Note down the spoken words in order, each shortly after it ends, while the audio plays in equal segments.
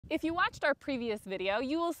If you watched our previous video,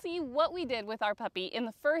 you will see what we did with our puppy in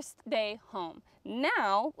the first day home.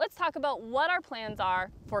 Now, let's talk about what our plans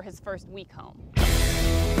are for his first week home.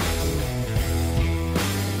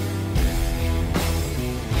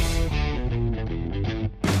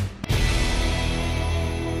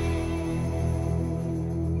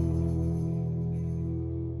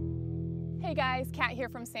 Hey guys, Kat here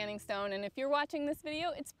from Standing Stone, and if you're watching this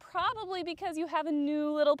video, it's probably because you have a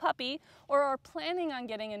new little puppy or are planning on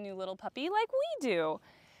getting a new little puppy like we do.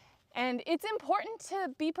 And it's important to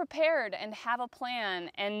be prepared and have a plan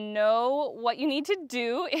and know what you need to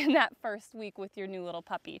do in that first week with your new little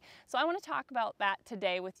puppy. So I want to talk about that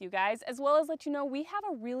today with you guys, as well as let you know we have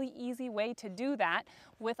a really easy way to do that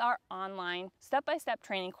with our online step-by-step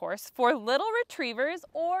training course for little retrievers,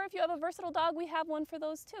 or if you have a versatile dog, we have one for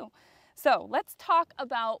those too. So let's talk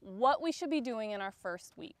about what we should be doing in our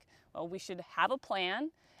first week. Well, we should have a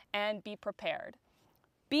plan and be prepared.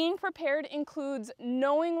 Being prepared includes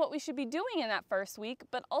knowing what we should be doing in that first week,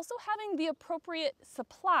 but also having the appropriate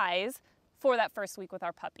supplies for that first week with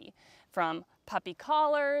our puppy. From puppy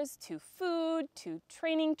collars, to food, to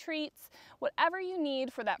training treats, whatever you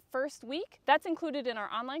need for that first week, that's included in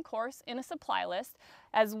our online course in a supply list,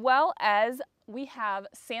 as well as we have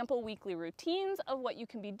sample weekly routines of what you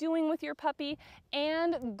can be doing with your puppy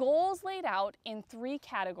and goals laid out in 3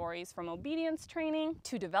 categories, from obedience training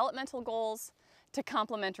to developmental goals to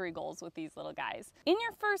complementary goals with these little guys. In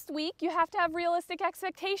your first week, you have to have realistic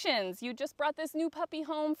expectations. You just brought this new puppy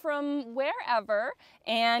home from wherever,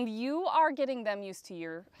 and you are getting them used to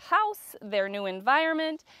your house, their new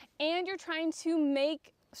environment, and you're trying to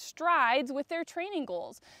make strides with their training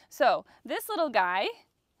goals. So this little guy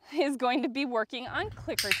is going to be working on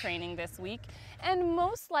clicker training this week, and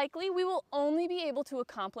most likely we will only be able to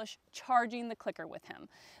accomplish charging the clicker with him.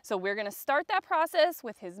 So we're going to start that process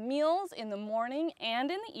with his meals in the morning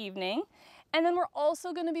and in the evening, and then we're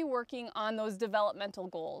also going to be working on those developmental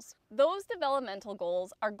goals. Those developmental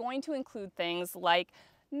goals are going to include things like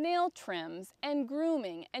nail trims and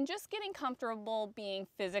grooming and just getting comfortable being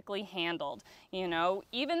physically handled. You know,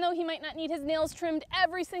 even though he might not need his nails trimmed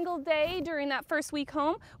every single day during that first week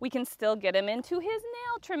home, we can still get him into his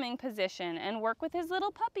nail trimming position and work with his little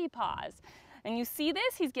puppy paws. And you see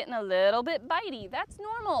this, he's getting a little bit bitey. That's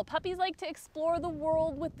normal. Puppies like to explore the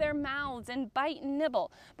world with their mouths and bite and nibble.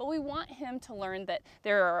 But we want him to learn that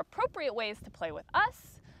there are appropriate ways to play with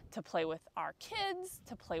us, to play with our kids,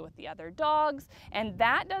 to play with the other dogs, and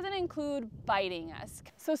that doesn't include biting us.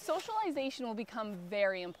 So socialization will become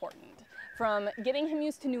very important. From getting him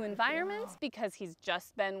used to new environments, because he's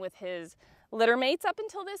just been with his litter mates up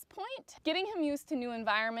until this point, getting him used to new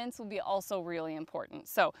environments will be also really important.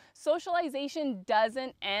 So socialization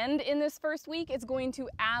doesn't end in this first week. It's going to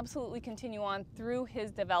absolutely continue on through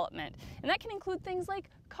his development. And that can include things like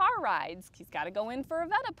car rides. He's got to go in for a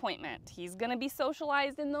vet appointment. He's going to be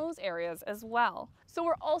socialized in those areas as well. So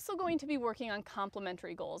we're also going to be working on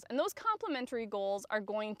complementary goals. And those complementary goals are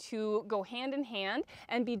going to go hand in hand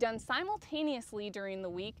and be done simultaneously during the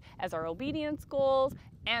week as our obedience goals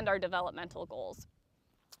and our developmental goals.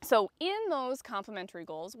 So in those complementary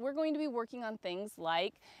goals, we're going to be working on things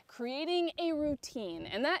like creating a routine,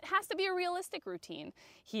 and that has to be a realistic routine.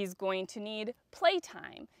 He's going to need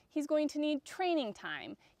playtime. He's going to need training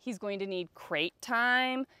time. He's going to need crate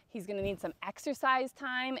time. He's going to need some exercise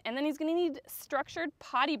time, and then he's going to need structured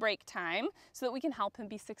potty break time so that we can help him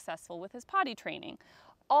be successful with his potty training.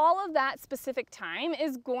 All of that specific time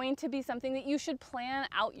is going to be something that you should plan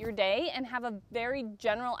out your day and have a very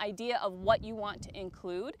general idea of what you want to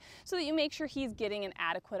include so that you make sure he's getting an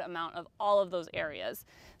adequate amount of all of those areas.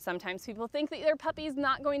 Sometimes people think that their puppy is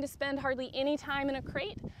not going to spend hardly any time in a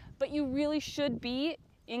crate, but you really should be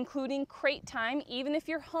including crate time, even if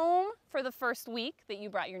you're home for the first week that you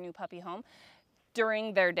brought your new puppy home,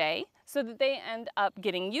 during their day, so that they end up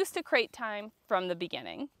getting used to crate time from the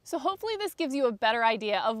beginning. So hopefully this gives you a better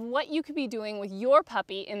idea of what you could be doing with your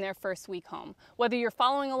puppy in their first week home. Whether you're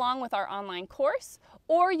following along with our online course,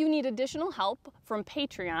 or you need additional help from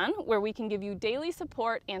Patreon, where we can give you daily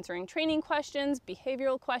support answering training questions,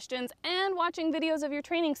 behavioral questions, and watching videos of your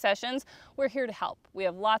training sessions, we're here to help. We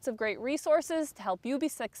have lots of great resources to help you be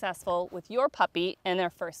successful with your puppy in their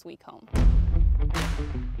first week home.